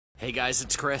Hey guys,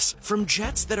 it's Chris. From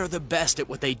jets that are the best at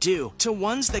what they do, to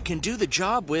ones that can do the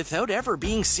job without ever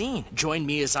being seen. Join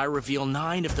me as I reveal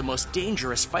 9 of the most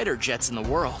dangerous fighter jets in the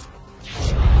world.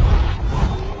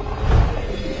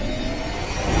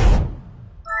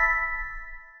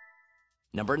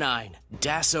 Number 9.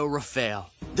 Dassault Rafale.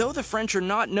 Though the French are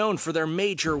not known for their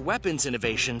major weapons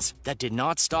innovations, that did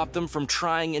not stop them from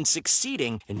trying and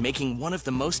succeeding in making one of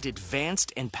the most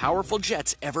advanced and powerful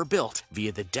jets ever built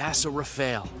via the Dassault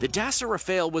Rafale. The Dassault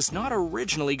Rafale was not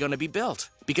originally going to be built,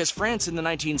 because France in the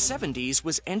 1970s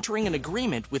was entering an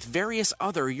agreement with various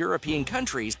other European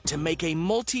countries to make a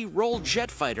multi-role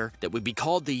jet fighter that would be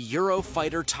called the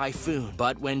Eurofighter Typhoon.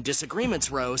 But when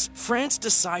disagreements rose, France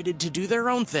decided to do their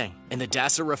own thing, and the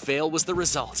Dassault Rafale was the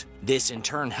result. This in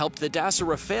turn helped the Dassault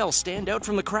Rafale stand out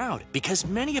from the crowd, because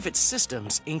many of its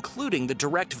systems, including the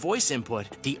direct voice input,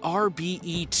 the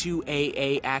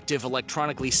RBE-2AA active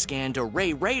electronically scanned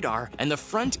array radar, and the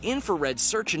front infrared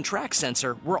search and track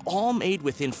sensor were all made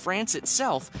within France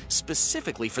itself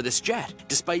specifically for this jet.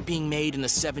 Despite being made in the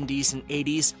 70s and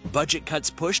 80s, budget cuts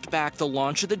pushed back the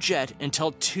launch of the jet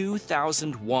until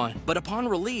 2001. But upon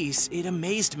release, it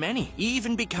amazed many,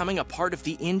 even becoming a part of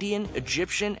the Indian,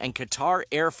 Egyptian, and Qatar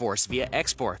Air Force via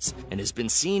exports, and has been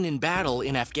seen in battle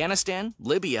in Afghanistan,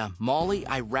 Libya, Mali,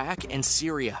 Iraq, and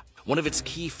Syria. One of its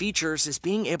key features is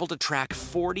being able to track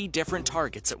 40 different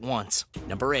targets at once.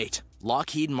 Number 8.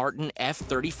 Lockheed Martin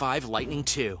F-35 Lightning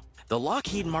II. The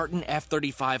Lockheed Martin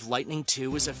F-35 Lightning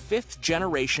II is a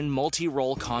 5th-generation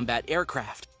multi-role combat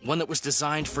aircraft, one that was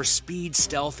designed for speed,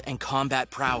 stealth, and combat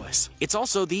prowess. It's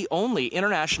also the only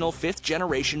international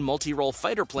 5th-generation multi-role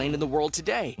fighter plane in the world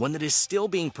today, one that is still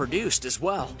being produced as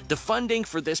well. The funding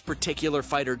for this particular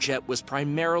fighter jet was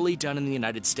primarily done in the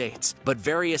United States, but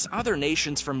various other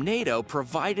nations from NATO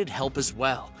provided help as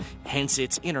well, hence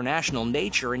its international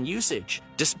nature and usage.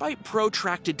 Despite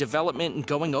protracted development and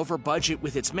going over budget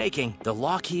with its making, the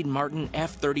Lockheed Martin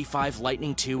F-35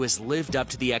 Lightning II has lived up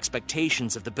to the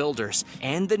expectations of the builders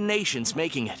and the nations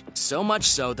making it. So much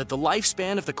so that the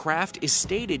lifespan of the craft is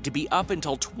stated to be up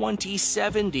until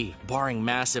 2070, barring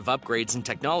massive upgrades in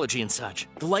technology and such.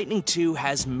 The Lightning II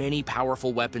has many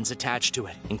powerful weapons attached to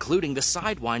it, including the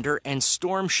Sidewinder and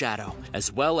Storm Shadow,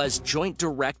 as well as Joint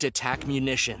Direct Attack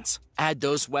munitions. Add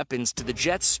those weapons to the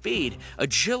jet's speed,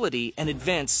 agility, and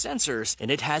advanced sensors,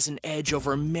 and it has an edge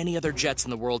over many other jets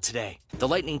in the world today. The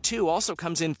Lightning II also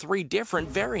comes in 3 different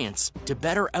variants to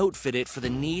better outfit it for the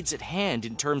needs at hand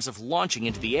in terms of launching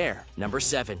into the air. Number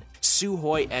 7.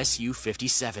 Sukhoi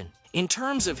Su-57. In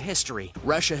terms of history,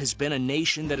 Russia has been a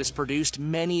nation that has produced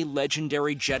many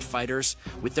legendary jet fighters,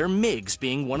 with their MiGs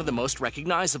being one of the most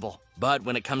recognizable. But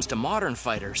when it comes to modern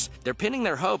fighters, they're pinning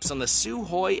their hopes on the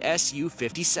Sukhoi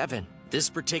Su-57. This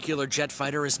particular jet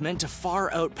fighter is meant to far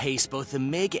outpace both the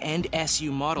MiG and Su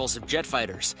models of jet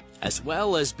fighters, as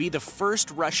well as be the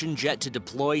first Russian jet to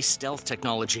deploy stealth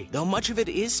technology. Though much of it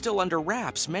is still under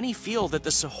wraps, many feel that the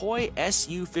Sukhoi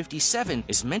Su-57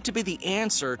 is meant to be the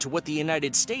answer to what the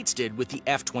United States did with the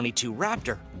F-22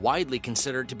 Raptor, widely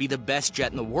considered to be the best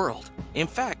jet in the world. In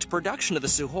fact, production of the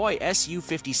Sukhoi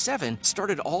Su-57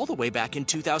 started all the way back in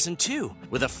 2002,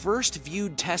 with a first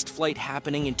viewed test flight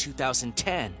happening in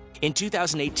 2010. In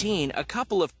 2018, a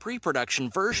couple of pre-production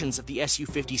versions of the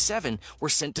Su-57 were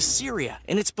sent to Syria,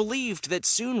 and it's believed that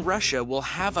soon Russia will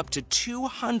have up to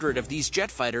 200 of these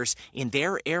jet fighters in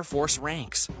their Air Force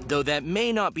ranks. Though that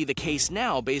may not be the case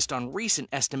now based on recent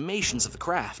estimations of the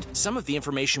craft. Some of the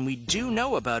information we do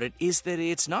know about it is that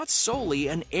it's not solely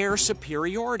an air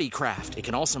superiority craft. It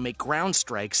can also make ground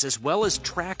strikes as well as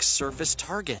track surface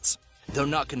targets. Though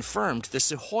not confirmed, the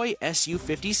Sukhoi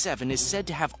Su-57 is said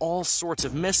to have all sorts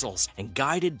of missiles and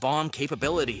guided bomb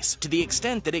capabilities, to the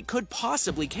extent that it could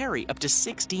possibly carry up to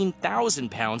 16,000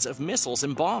 pounds of missiles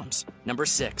and bombs. Number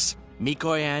 6.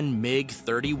 Mikoyan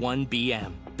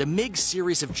MiG-31BM. The MiG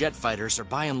series of jet fighters are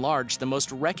by and large the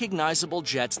most recognizable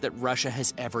jets that Russia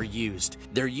has ever used.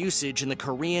 Their usage in the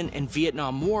Korean and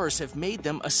Vietnam Wars have made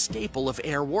them a staple of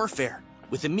air warfare.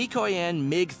 With the Mikoyan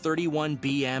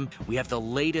MiG-31BM, we have the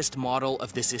latest model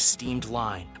of this esteemed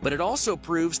line. But it also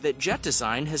proves that jet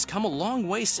design has come a long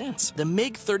way since. The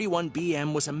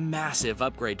MiG-31BM was a massive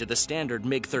upgrade to the standard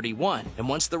MiG-31, and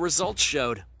once the results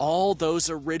showed, all those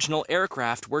original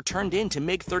aircraft were turned into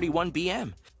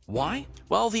MiG-31BM. Why?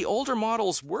 Well, the older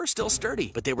models were still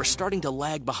sturdy, but they were starting to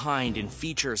lag behind in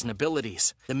features and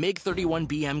abilities. The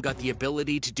MiG-31BM got the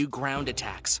ability to do ground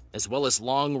attacks, as well as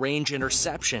long-range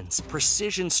interceptions,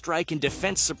 precision strike and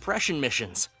defense suppression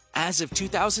missions. As of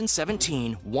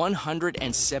 2017,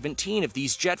 117 of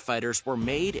these jet fighters were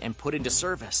made and put into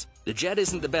service. The jet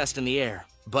isn't the best in the air,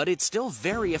 but it's still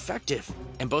very effective.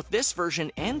 And both this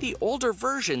version and the older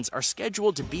versions are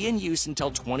scheduled to be in use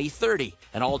until 2030,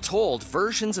 and all told,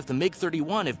 versions of the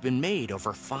MiG-31 have been made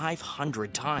over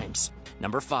 500 times.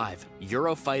 Number 5.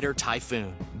 Eurofighter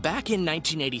Typhoon. Back in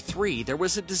 1983, there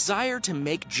was a desire to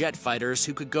make jet fighters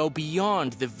who could go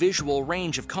beyond the visual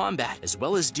range of combat, as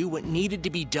well as do what needed to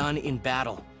be done in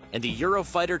battle. And the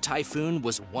Eurofighter Typhoon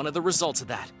was one of the results of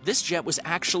that. This jet was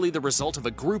actually the result of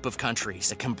a group of countries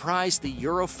that comprised the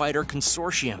Eurofighter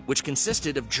Consortium, which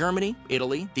consisted of Germany,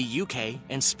 Italy, the UK,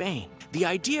 and Spain. The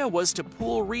idea was to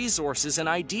pool resources and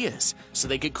ideas so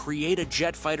they could create a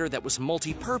jet fighter that was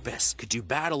multi-purpose, could do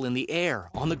battle in the air,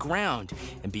 on the ground,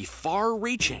 and be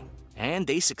far-reaching. And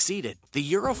they succeeded. The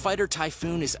Eurofighter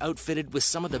Typhoon is outfitted with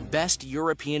some of the best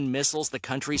European missiles the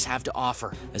countries have to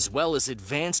offer, as well as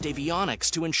advanced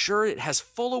avionics to ensure it has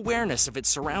full awareness of its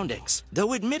surroundings.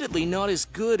 Though admittedly not as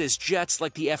good as jets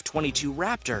like the F-22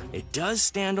 Raptor, it does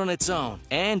stand on its own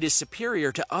and is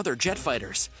superior to other jet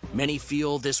fighters. Many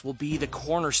feel this will be the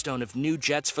cornerstone of new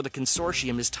jets for the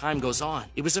consortium as time goes on.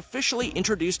 It was officially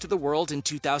introduced to the world in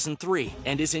 2003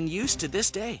 and is in use to this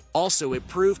day. Also, it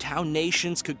proved how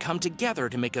nations could come together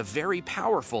to make a very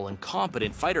powerful and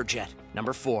competent fighter jet.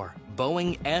 Number 4.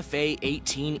 Boeing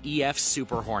F/A-18EF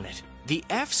Super Hornet. The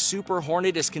F Super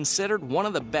Hornet is considered one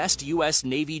of the best U.S.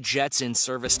 Navy jets in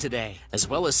service today, as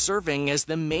well as serving as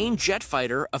the main jet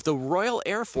fighter of the Royal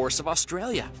Air Force of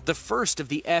Australia. The first of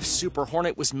the F Super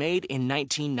Hornet was made in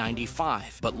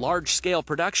 1995, but large-scale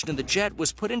production of the jet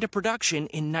was put into production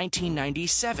in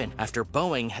 1997 after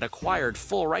Boeing had acquired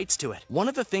full rights to it. One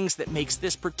of the things that makes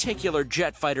this particular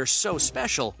jet fighter so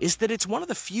special is that it's one of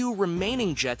the few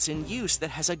remaining jets in use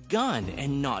that has a gun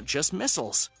and not just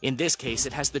missiles. In this case,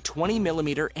 it has the 20mm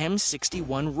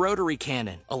M61 rotary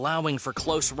cannon, allowing for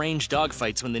close-range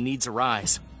dogfights when the needs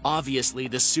arise. Obviously,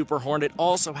 the Super Hornet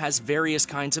also has various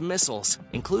kinds of missiles,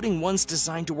 including ones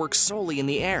designed to work solely in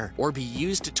the air or be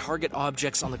used to target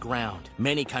objects on the ground.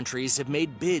 Many countries have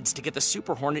made bids to get the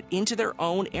Super Hornet into their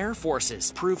own air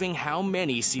forces, proving how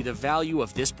many see the value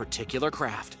of this particular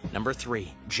craft. Number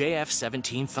 3.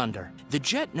 JF-17 Thunder. The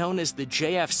jet known as the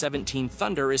JF-17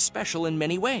 Thunder is special in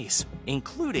many ways,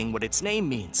 including what its name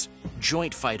means: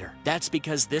 joint fighter. That's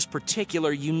because this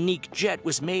particular unique jet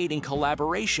was made in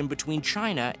collaboration between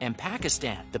China and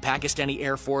Pakistan. The Pakistani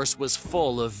Air Force was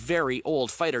full of very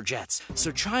old fighter jets,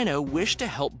 so China wished to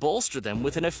help bolster them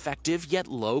with an effective yet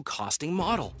low-costing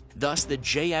model. Thus, the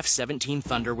JF-17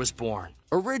 Thunder was born.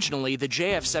 Originally, the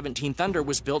JF-17 Thunder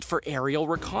was built for aerial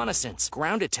reconnaissance,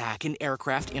 ground attack, and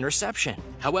aircraft interception.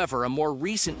 However, a more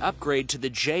recent upgrade to the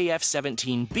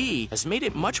JF-17B has made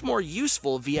it much more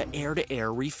useful via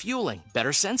air-to-air refueling,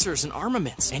 better sensors and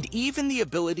armaments, and even the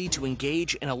ability to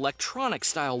engage in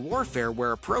electronic-style warfare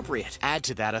where appropriate. Add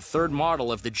to that, a third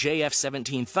model of the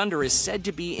JF-17 Thunder is said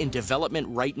to be in development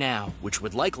right now, which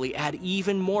would likely add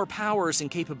even more powers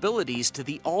and capabilities to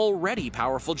the already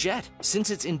powerful jet. Since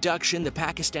its induction, the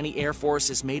Pakistani Air Force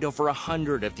has made over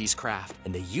 100 of these craft,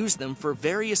 and they use them for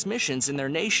various missions in their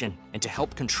nation and to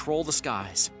help control the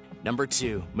skies. Number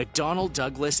 2. McDonnell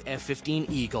Douglas F-15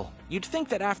 Eagle. You'd think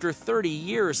that after 30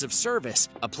 years of service,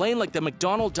 a plane like the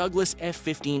McDonnell Douglas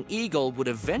F-15 Eagle would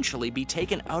eventually be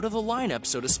taken out of the lineup,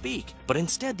 so to speak. But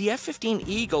instead, the F-15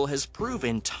 Eagle has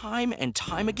proven time and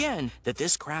time again that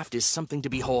this craft is something to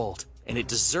behold, and it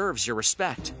deserves your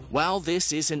respect. While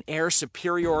this is an air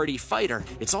superiority fighter,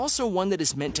 it's also one that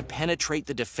is meant to penetrate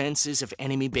the defenses of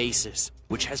enemy bases,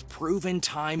 which has proven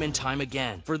time and time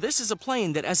again. For this is a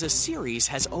plane that as a series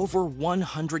has over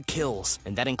 100 kills,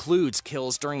 and that includes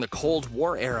kills during the Cold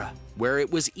War era, where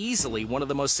it was easily one of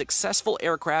the most successful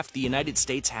aircraft the United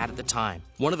States had at the time.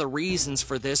 One of the reasons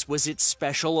for this was its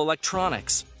special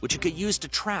electronics, which it could use to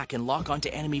track and lock onto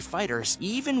enemy fighters,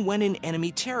 even when in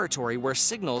enemy territory where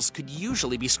signals could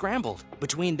usually be scrambled.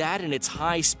 Between that and its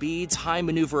high speeds, high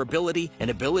maneuverability, and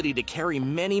ability to carry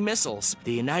many missiles,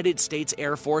 the United States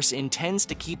Air Force intends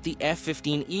to keep the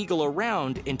F-15 Eagle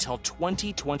around until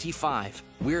 2025.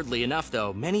 Weirdly enough,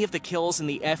 though, many of the kills in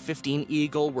the F-15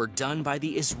 Eagle were done by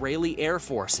the Israeli Air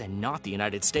Force and not the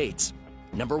United States.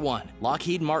 Number 1.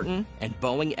 Lockheed Martin and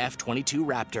Boeing F-22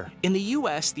 Raptor. In the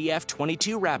US, the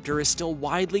F-22 Raptor is still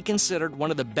widely considered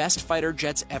one of the best fighter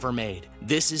jets ever made.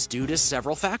 This is due to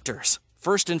several factors.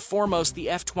 First and foremost, the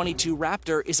F-22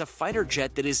 Raptor is a fighter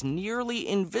jet that is nearly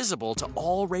invisible to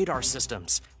all radar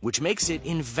systems, which makes it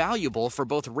invaluable for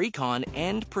both recon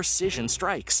and precision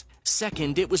strikes.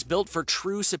 Second, it was built for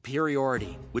true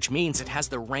superiority, which means it has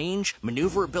the range,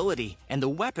 maneuverability, and the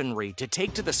weaponry to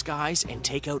take to the skies and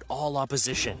take out all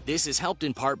opposition. This is helped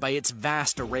in part by its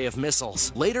vast array of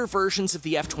missiles. Later versions of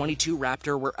the F-22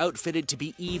 Raptor were outfitted to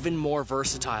be even more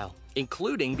versatile,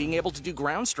 including being able to do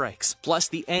ground strikes. Plus,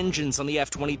 the engines on the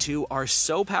F-22 are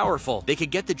so powerful, they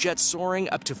could get the jet soaring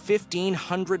up to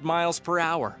 1,500 miles per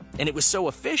hour. And it was so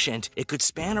efficient, it could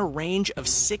span a range of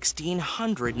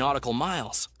 1,600 nautical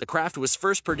miles. The craft was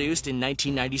first produced in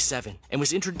 1997 and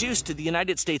was introduced to the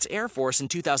United States Air Force in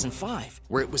 2005,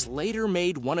 where it was later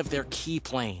made one of their key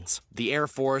planes. The Air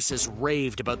Force has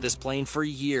raved about this plane for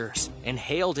years and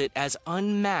hailed it as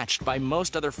unmatched by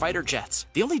most other fighter jets.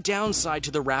 The only downside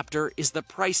to the Raptor is the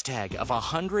price tag of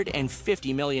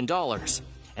 $150 million,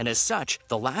 and as such,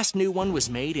 the last new one was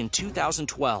made in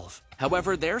 2012.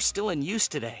 However, they're still in use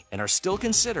today and are still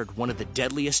considered one of the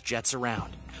deadliest jets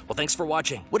around. Well, thanks for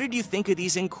watching. What did you think of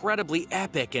these incredibly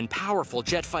epic and powerful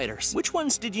jet fighters? Which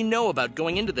ones did you know about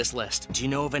going into this list? Do you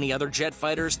know of any other jet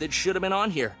fighters that should have been on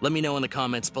here? Let me know in the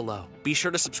comments below. Be sure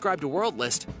to subscribe to World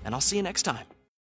List, and I'll see you next time.